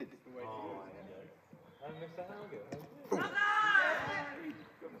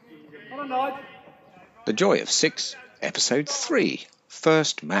The Joy of Six, Episode 3,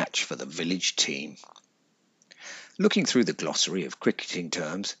 First Match for the Village Team. Looking through the glossary of cricketing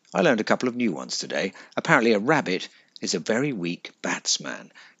terms, I learned a couple of new ones today. Apparently a rabbit is a very weak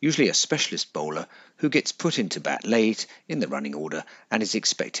batsman, usually a specialist bowler who gets put into bat late in the running order and is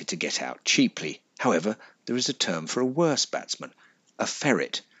expected to get out cheaply. However, there is a term for a worse batsman, a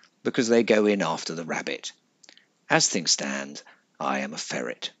ferret, because they go in after the rabbit. As things stand, I am a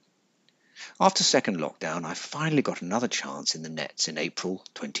ferret. After second lockdown, I finally got another chance in the nets in April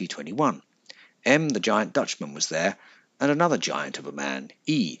 2021. M, the giant Dutchman, was there, and another giant of a man,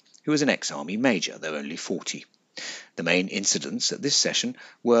 E, who was an ex-army major, though only 40. The main incidents at this session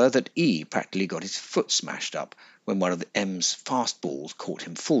were that E practically got his foot smashed up when one of M's fast balls caught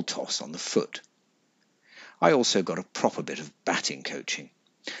him full toss on the foot. I also got a proper bit of batting coaching.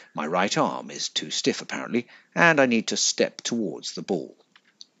 My right arm is too stiff apparently, and I need to step towards the ball.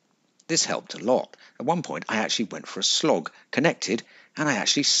 This helped a lot. At one point I actually went for a slog, connected, and I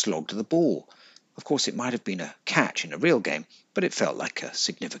actually slogged the ball. Of course it might have been a catch in a real game, but it felt like a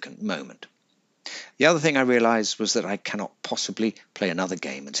significant moment. The other thing I realised was that I cannot possibly play another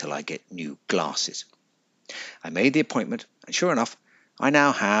game until I get new glasses. I made the appointment, and sure enough, I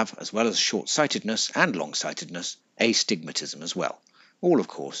now have, as well as short-sightedness and long-sightedness, astigmatism as well, all of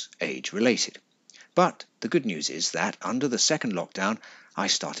course age-related. But the good news is that under the second lockdown, I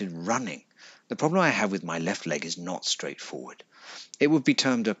started running. The problem I have with my left leg is not straightforward. It would be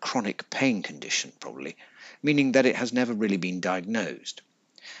termed a chronic pain condition, probably, meaning that it has never really been diagnosed.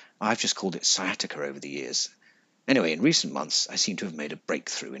 I've just called it sciatica over the years. Anyway, in recent months, I seem to have made a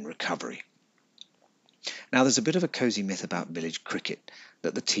breakthrough in recovery. Now, there's a bit of a cosy myth about village cricket,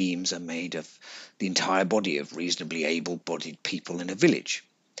 that the teams are made of the entire body of reasonably able-bodied people in a village.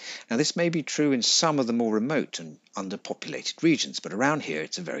 Now, this may be true in some of the more remote and underpopulated regions, but around here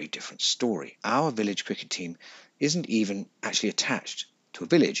it's a very different story. Our village cricket team isn't even actually attached to a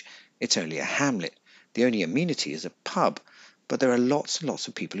village. It's only a hamlet. The only amenity is a pub, but there are lots and lots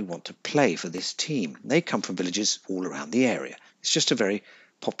of people who want to play for this team. They come from villages all around the area. It's just a very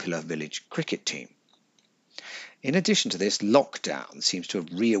popular village cricket team. In addition to this, lockdown seems to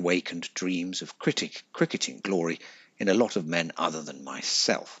have reawakened dreams of cricketing glory in a lot of men other than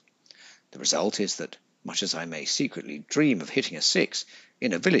myself. The result is that, much as I may secretly dream of hitting a six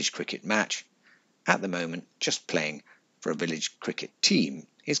in a village cricket match, at the moment just playing for a village cricket team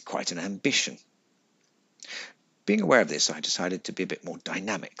is quite an ambition. Being aware of this, I decided to be a bit more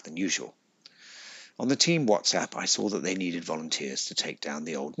dynamic than usual. On the team WhatsApp, I saw that they needed volunteers to take down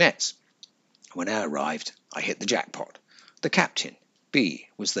the old nets. When I arrived, I hit the jackpot. The captain, B,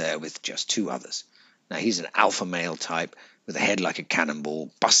 was there with just two others. Now, he's an alpha male type with a head like a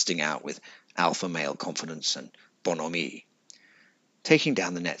cannonball, busting out with alpha male confidence and bonhomie. Taking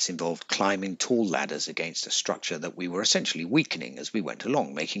down the nets involved climbing tall ladders against a structure that we were essentially weakening as we went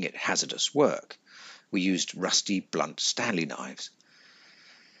along, making it hazardous work. We used rusty, blunt Stanley knives.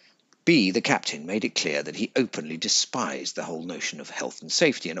 B, the captain, made it clear that he openly despised the whole notion of health and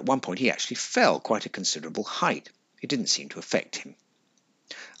safety, and at one point he actually fell quite a considerable height. It didn't seem to affect him.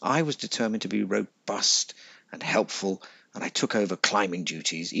 I was determined to be robust and helpful, and I took over climbing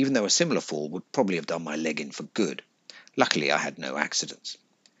duties, even though a similar fall would probably have done my leg in for good. Luckily, I had no accidents.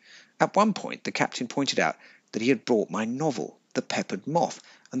 At one point, the captain pointed out that he had brought my novel, The Peppered Moth,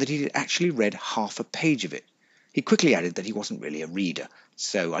 and that he had actually read half a page of it. He quickly added that he wasn't really a reader,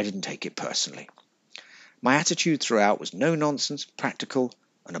 so I didn't take it personally. My attitude throughout was no nonsense, practical,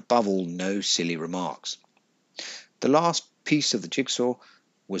 and above all, no silly remarks. The last piece of the jigsaw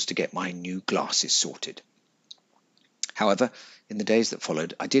was to get my new glasses sorted. However, in the days that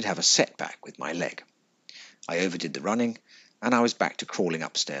followed, I did have a setback with my leg. I overdid the running, and I was back to crawling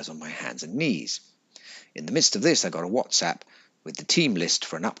upstairs on my hands and knees. In the midst of this, I got a WhatsApp with the team list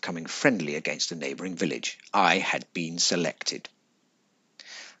for an upcoming friendly against a neighbouring village. I had been selected.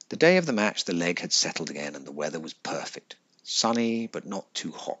 The day of the match, the leg had settled again, and the weather was perfect. Sunny, but not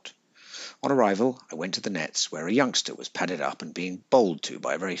too hot. On arrival, I went to the nets, where a youngster was padded up and being bowled to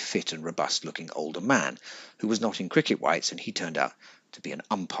by a very fit and robust-looking older man, who was not in cricket whites, and he turned out to be an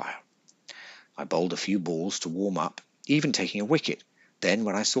umpire. I bowled a few balls to warm up, even taking a wicket. Then,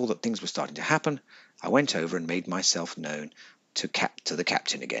 when I saw that things were starting to happen, I went over and made myself known to the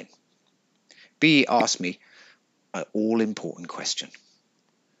captain again. B asked me an all-important question.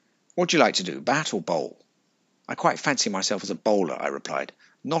 What do you like to do, bat or bowl? I quite fancy myself as a bowler, I replied.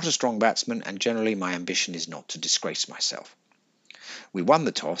 Not a strong batsman, and generally my ambition is not to disgrace myself. We won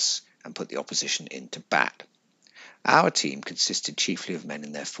the toss and put the opposition in to bat. Our team consisted chiefly of men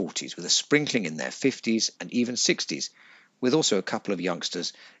in their 40s, with a sprinkling in their 50s and even 60s, with also a couple of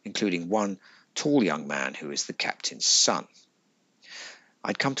youngsters, including one tall young man who is the captain's son.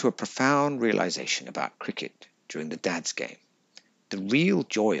 I'd come to a profound realization about cricket during the dad's game. The real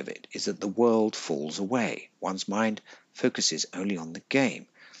joy of it is that the world falls away. One's mind focuses only on the game,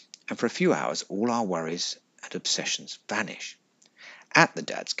 and for a few hours all our worries and obsessions vanish. At the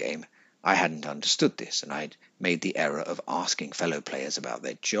dad's game, I hadn't understood this, and I'd made the error of asking fellow players about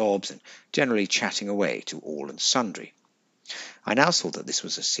their jobs and generally chatting away to all and sundry. I now saw that this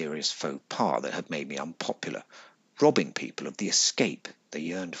was a serious faux pas that had made me unpopular, robbing people of the escape they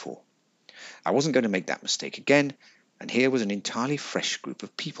yearned for. I wasn't going to make that mistake again, and here was an entirely fresh group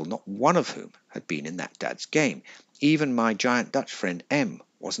of people, not one of whom had been in that dad's game. Even my giant Dutch friend M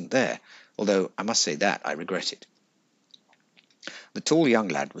wasn't there, although I must say that I regret it. The tall young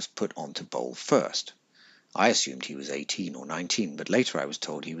lad was put on to bowl first. I assumed he was 18 or 19, but later I was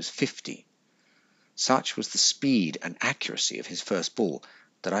told he was 50. Such was the speed and accuracy of his first ball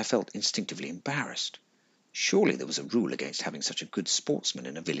that I felt instinctively embarrassed. Surely there was a rule against having such a good sportsman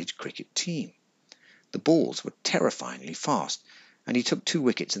in a village cricket team. The balls were terrifyingly fast, and he took 2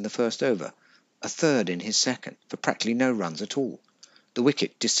 wickets in the first over, a third in his second, for practically no runs at all, the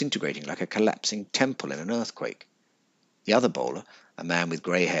wicket disintegrating like a collapsing temple in an earthquake. The other bowler, a man with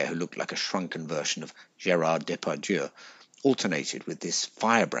grey hair who looked like a shrunken version of Gérard Depardieu, alternated with this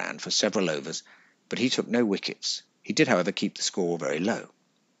firebrand for several overs, but he took no wickets. He did, however, keep the score very low.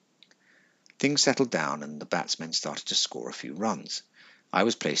 Things settled down and the batsmen started to score a few runs. I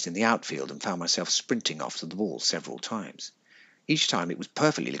was placed in the outfield and found myself sprinting after the ball several times. Each time it was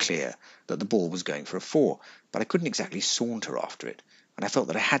perfectly clear that the ball was going for a 4, but I couldn't exactly saunter after it, and I felt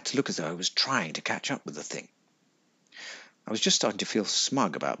that I had to look as though I was trying to catch up with the thing. I was just starting to feel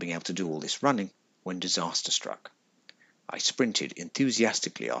smug about being able to do all this running when disaster struck. I sprinted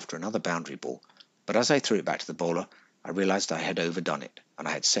enthusiastically after another boundary ball, but as I threw it back to the bowler, I realized I had overdone it, and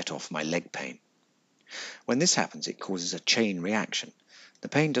I had set off my leg pain. When this happens, it causes a chain reaction. The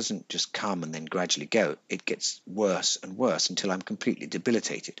pain doesn't just come and then gradually go. It gets worse and worse until I'm completely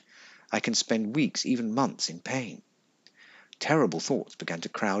debilitated. I can spend weeks, even months, in pain. Terrible thoughts began to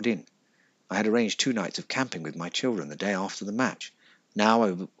crowd in. I had arranged 2 nights of camping with my children the day after the match. Now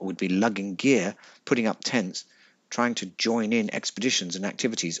I would be lugging gear, putting up tents, trying to join in expeditions and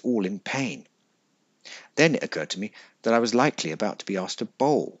activities, all in pain. Then it occurred to me that I was likely about to be asked to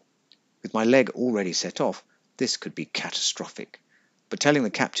bowl. With my leg already set off, this could be catastrophic. But telling the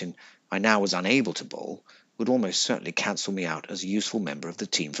captain I now was unable to bowl would almost certainly cancel me out as a useful member of the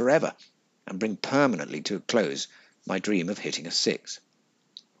team forever, and bring permanently to a close my dream of hitting a 6.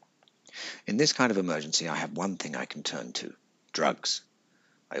 In this kind of emergency, I have one thing I can turn to: drugs.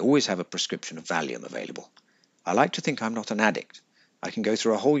 I always have a prescription of Valium available. I like to think I'm not an addict. I can go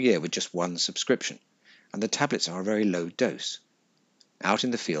through a whole year with just one subscription, and the tablets are a very low dose. Out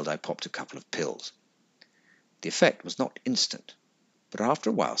in the field, I popped a couple of pills. The effect was not instant, but after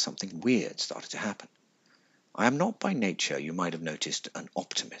a while something weird started to happen. I am not by nature, you might have noticed, an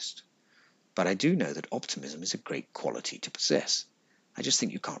optimist, but I do know that optimism is a great quality to possess. I just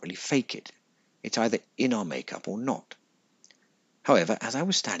think you can't really fake it. It's either in our makeup or not. However, as I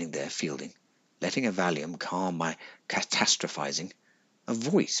was standing there fielding, letting a Valium calm my catastrophizing, a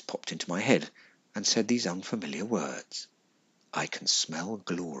voice popped into my head and said these unfamiliar words: "I can smell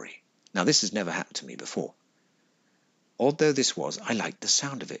glory." Now, this has never happened to me before. Odd though this was, I liked the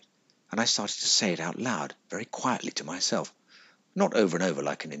sound of it, and I started to say it out loud, very quietly to myself. Not over and over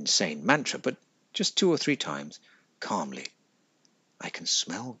like an insane mantra, but just 2 or 3 times, calmly. I can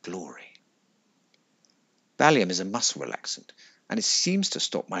smell glory. Valium is a muscle relaxant, and it seems to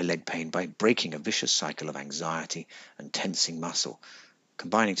stop my leg pain by breaking a vicious cycle of anxiety and tensing muscle,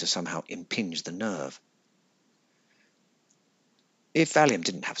 combining to somehow impinge the nerve. If Valium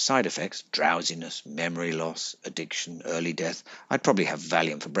didn't have side effects, drowsiness, memory loss, addiction, early death, I'd probably have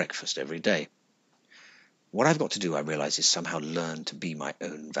Valium for breakfast every day. What I've got to do, I realize, is somehow learn to be my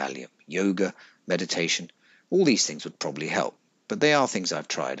own Valium. Yoga, meditation, all these things would probably help, but they are things I've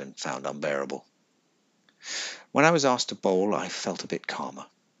tried and found unbearable. When I was asked to bowl, I felt a bit calmer.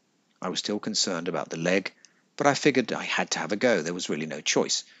 I was still concerned about the leg, but I figured I had to have a go. There was really no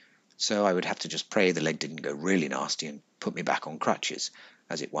choice. So I would have to just pray the leg didn't go really nasty and put me back on crutches,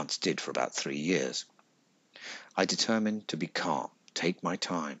 as it once did for about 3 years. I determined to be calm, take my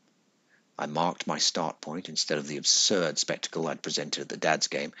time. I marked my start point instead of the absurd spectacle I'd presented at the dad's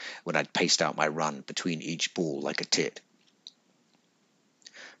game when I'd paced out my run between each ball like a tit.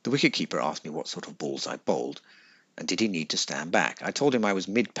 The wicket-keeper asked me what sort of balls I bowled, and did he need to stand back. I told him I was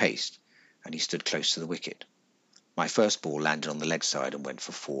mid-paced, and he stood close to the wicket. My first ball landed on the leg side and went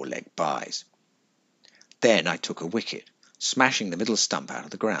for 4 leg byes. Then I took a wicket, smashing the middle stump out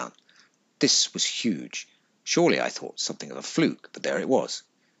of the ground. This was huge. Surely, I thought, something of a fluke, but there it was.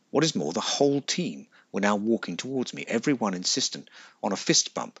 What is more, the whole team were now walking towards me, everyone insistent on a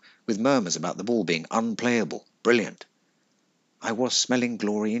fist bump, with murmurs about the ball being unplayable. Brilliant. I was smelling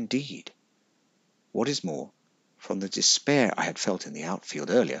glory indeed. What is more, from the despair I had felt in the outfield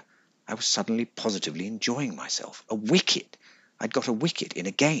earlier, I was suddenly positively enjoying myself. A wicket! I'd got a wicket in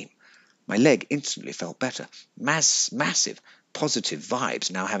a game. My leg instantly felt better. Massive, positive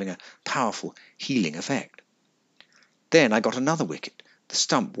vibes now having a powerful healing effect. Then I got another wicket. The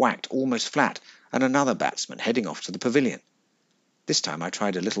stump whacked almost flat, and another batsman heading off to the pavilion. This time I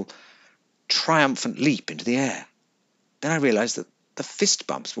tried a little triumphant leap into the air. Then I realized that the fist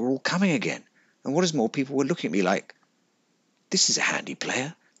bumps were all coming again, and what is more, people were looking at me like, this is a handy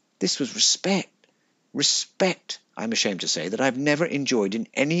player. This was respect. Respect, I'm ashamed to say, that I've never enjoyed in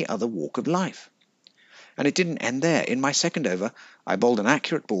any other walk of life. And it didn't end there. In my second over, I bowled an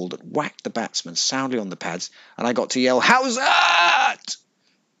accurate ball that whacked the batsman soundly on the pads, and I got to yell, "How's that?"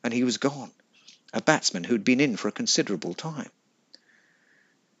 And he was gone, a batsman who'd been in for a considerable time.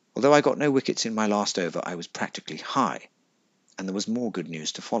 Although I got no wickets in my last over, I was practically high, and there was more good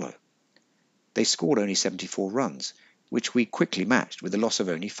news to follow. They scored only 74 runs, which we quickly matched with the loss of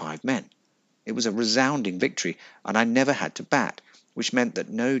only 5 men. It was a resounding victory, and I never had to bat, which meant that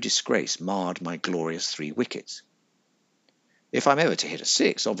no disgrace marred my glorious 3 wickets. If I'm ever to hit a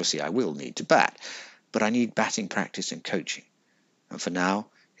 6, obviously I will need to bat, but I need batting practice and coaching, and for now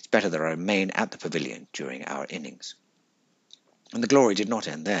it's better that I remain at the pavilion during our innings. And the glory did not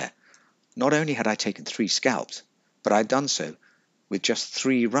end there. Not only had I taken 3 scalps, but I had done so with just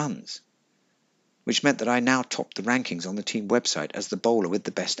 3 runs, which meant that I now topped the rankings on the team website as the bowler with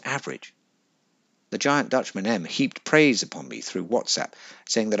the best average. The giant Dutchman M heaped praise upon me through WhatsApp,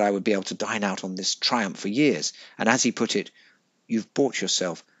 saying that I would be able to dine out on this triumph for years, and as he put it, "You've bought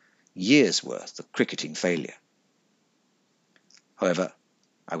yourself years' worth of cricketing failure." However,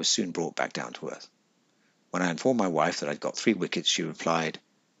 I was soon brought back down to earth. When I informed my wife that I'd got 3 wickets, she replied,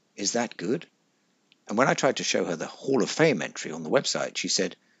 "Is that good?" And when I tried to show her the Hall of Fame entry on the website, she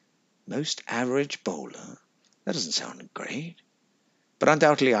said, "Most average bowler? That doesn't sound great." But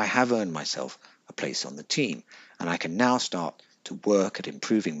undoubtedly I have earned myself a place on the team, and I can now start to work at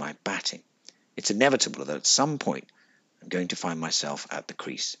improving my batting. It's inevitable that at some point I'm going to find myself at the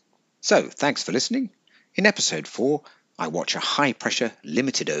crease. So, thanks for listening. In episode 4, I watch a high-pressure,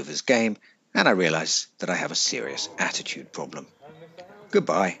 limited overs game, and I realise that I have a serious attitude problem.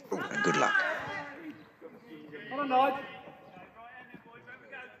 Goodbye, and good luck.